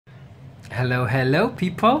Hello, hello,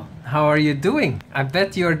 people. How are you doing? I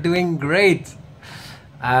bet you're doing great.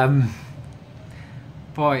 Boy,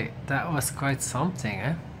 that was quite something,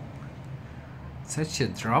 eh? Such a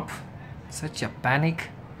drop, such a panic.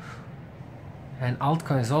 And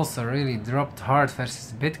altcoins also really dropped hard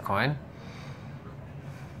versus Bitcoin.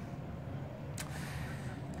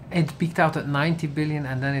 It peaked out at 90 billion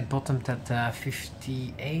and then it bottomed at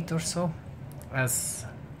 58 or so.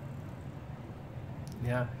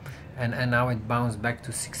 And now it bounced back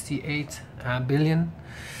to 68 billion.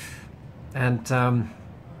 And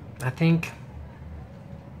I think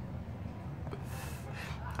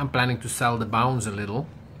I'm planning to sell the bounce a little,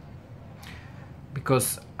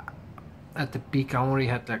 because at the peak I only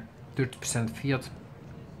had like 30% fiat.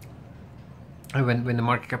 And when the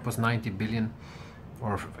market cap was 90 billion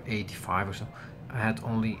or 85 or so, I had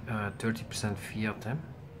only 30% fiat,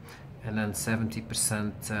 and then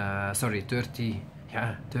 70%, sorry, 30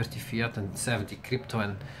 fiat and 70 crypto.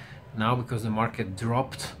 And now, because the market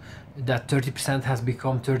dropped, that 30% has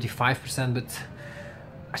become 35%, but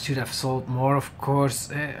I should have sold more, of course.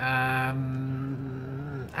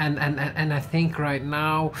 And I think right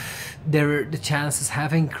now the chances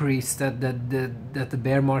have increased that the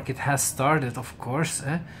bear market has started, of course.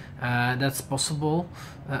 That's possible.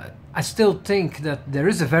 I still think that there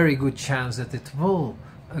is a very good chance that it will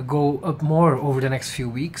go up more over the next few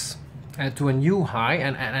weeks to a new high,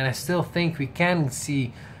 and I still think we can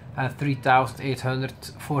see 3,800,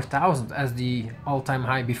 4,000 as the all-time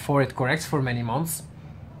high before it corrects for many months.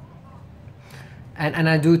 And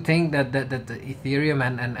I do think that the Ethereum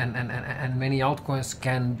and many altcoins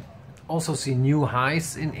can also see new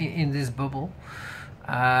highs in this bubble.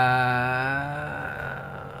 But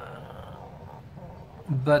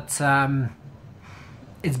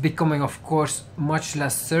it's becoming, of course, much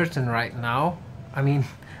less certain right now. I mean,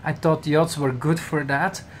 I thought the odds were good for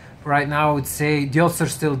that. Right now I would say the odds are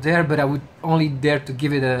still there, but I would only dare to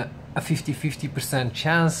give it a 50%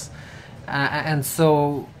 chance. And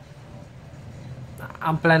so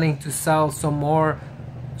I'm planning to sell some more.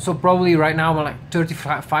 So probably right now I'm like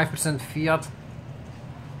 35% fiat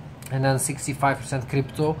and then 65%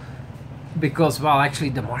 crypto, because, well, actually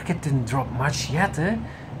the market didn't drop much yet.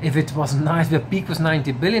 If it was nice, the peak was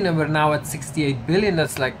 90 billion and we're now at 68 billion.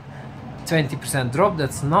 That's like 20% drop.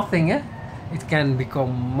 That's nothing. It can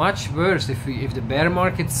become much worse if the bear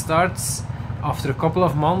market starts after a couple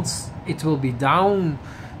of months. It will be down.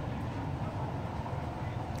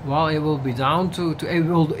 Well, it will be down to it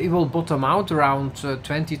will bottom out around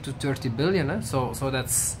 20 to 30 billion. So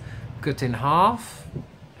that's cut in half,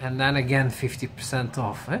 and then again 50%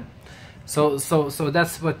 off. So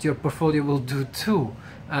that's what your portfolio will do too,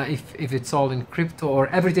 if it's all in crypto or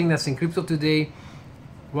everything that's in crypto today.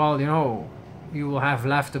 Well, you will have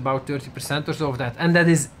left about 30% or so of that, and that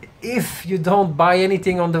is if you don't buy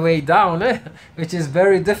anything on the way down, which is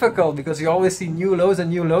very difficult because you always see new lows and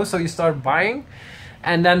new lows, so you start buying.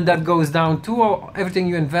 And then that goes down too. Everything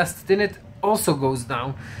you invested in it also goes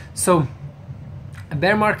down. So a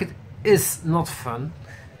bear market is not fun,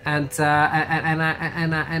 and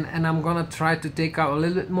I'm gonna try to take out a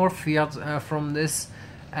little bit more fiat from this,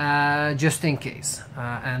 just in case.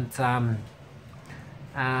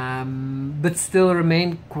 But still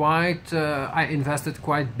remain quite. I invested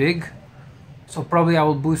quite big, so probably I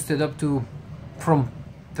will boost it up to from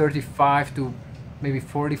 35 to maybe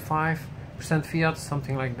 45% fiat,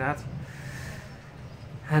 something like that.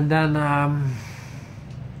 And then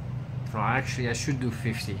actually I should do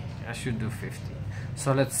 50.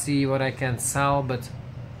 So let's see what I can sell. But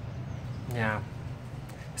yeah,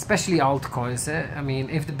 especially altcoins. I mean,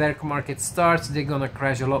 if the bear market starts, they're gonna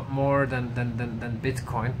crash a lot more than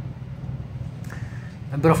Bitcoin.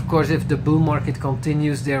 But of course, if the bull market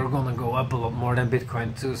continues, they're gonna go up a lot more than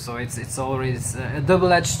Bitcoin too. So it's always a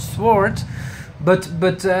double-edged sword.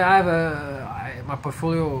 But I have my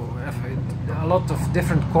portfolio have a lot of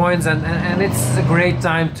different coins, and it's a great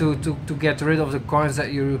time to get rid of the coins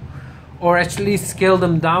that you, or actually scale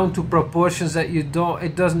them down to proportions that you don't.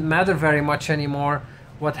 It doesn't matter very much anymore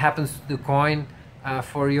what happens to the coin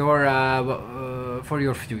for your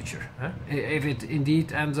future. If it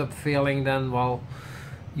indeed ends up failing, then, well,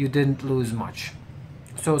 you didn't lose much.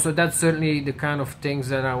 So that's certainly the kind of things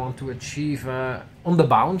that I want to achieve on the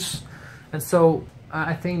bounce. And so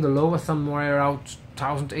I think the lowest somewhere around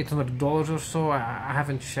 $1,800 or so. I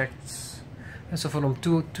haven't checked. And so from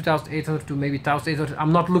 2,800 to maybe 1,800.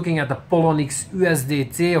 I'm not looking at the Polonix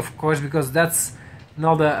USDT, of course, because that's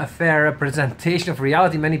not a fair representation of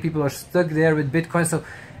reality. Many people are stuck there with Bitcoin. So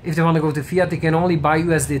if they want to go to fiat, they can only buy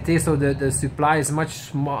USDT. So the supply is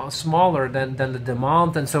much smaller than the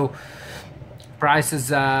demand. And so prices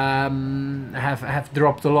have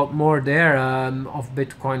dropped a lot more there of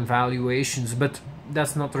Bitcoin valuations, but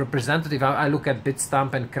that's not representative. I look at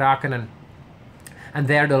Bitstamp and Kraken, and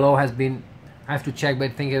there the low has been, I have to check,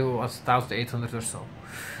 but I think it was 1,800 or so.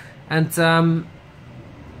 And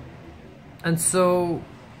so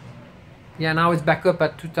yeah, now it's back up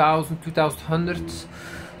at 2,000, 2,100.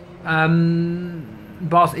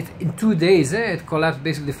 But in 2 days, it collapsed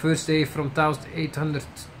basically the first day from 1,800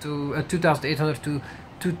 to 2,800 to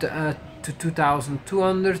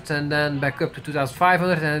 2,200, and then back up to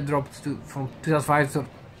 2,500, and it dropped from 2,500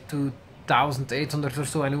 to 2,800 or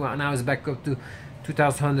so, and now it's back up to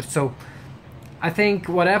 2,100. So I think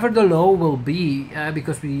whatever the low will be,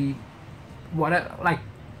 because like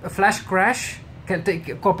a flash crash can take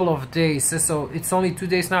a couple of days, so it's only 2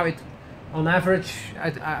 days now. On average,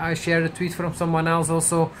 I shared a tweet from someone else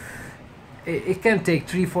also, it can take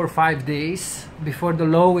 3, 4, 5 days before the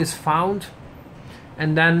low is found,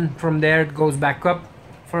 and then from there it goes back up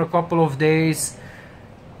for a couple of days.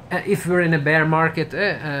 If we're in a bear market,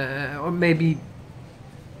 or maybe,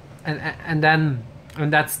 and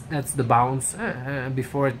that's the bounce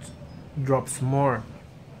before it drops more.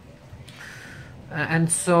 And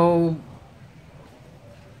so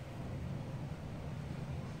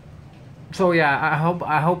yeah,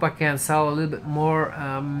 I hope I can sell a little bit more,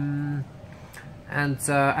 and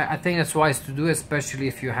I think that's wise to do, especially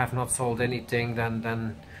if you have not sold anything.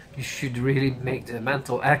 Then you should really make the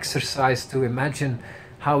mental exercise to imagine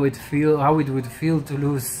how it would feel to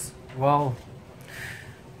lose, well,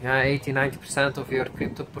 yeah, 80-90% of your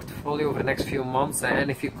crypto portfolio over the next few months. And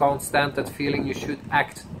if you can't stand that feeling, you should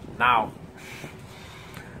act now,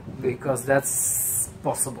 because that's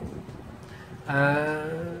possible.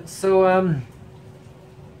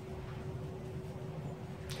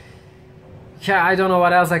 Yeah, I don't know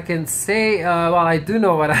what else I can say. Well, I do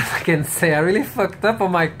know what else I can say. I really fucked up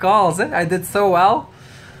on my calls. I did so well,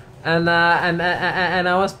 and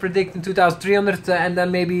I was predicting 2,300, and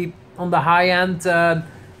then maybe on the high end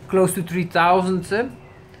close to 3,000.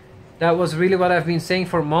 That was really what I've been saying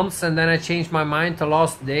for months, and then I changed my mind the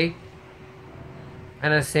last day,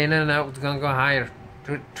 and I say no, it's gonna go higher.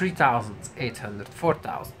 3,800,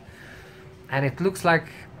 4,000, and it looks like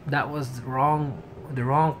that was the wrong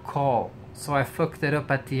call, so I fucked it up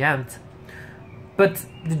at the end. But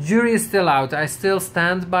the jury is still out. I still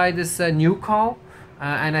stand by this new call,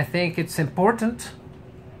 and I think it's important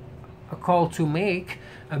a call to make,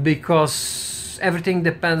 because everything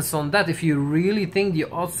depends on that. If you really think the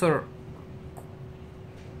odds are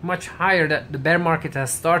much higher that the bear market has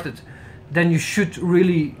started, then you should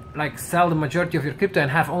really like sell the majority of your crypto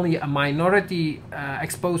and have only a minority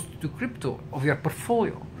exposed to crypto of your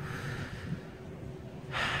portfolio.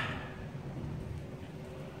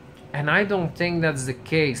 And I don't think that's the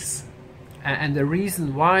case. And the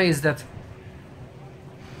reason why is that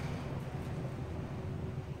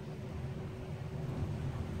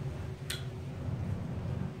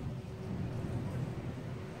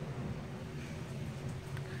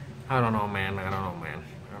I don't know, man.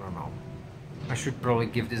 I should probably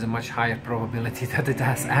give this a much higher probability that it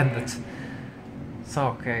has ended. So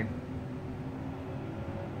okay,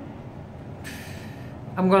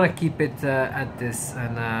 I'm gonna keep it at this,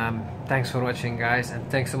 and thanks for watching, guys, and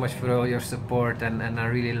thanks so much for all your support, and I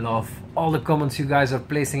really love all the comments you guys are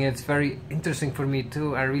placing. It's very interesting for me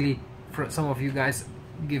too. Some of you guys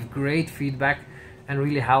give great feedback and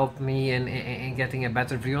really help me in getting a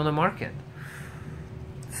better view on the market.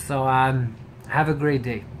 So have a great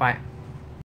day. Bye.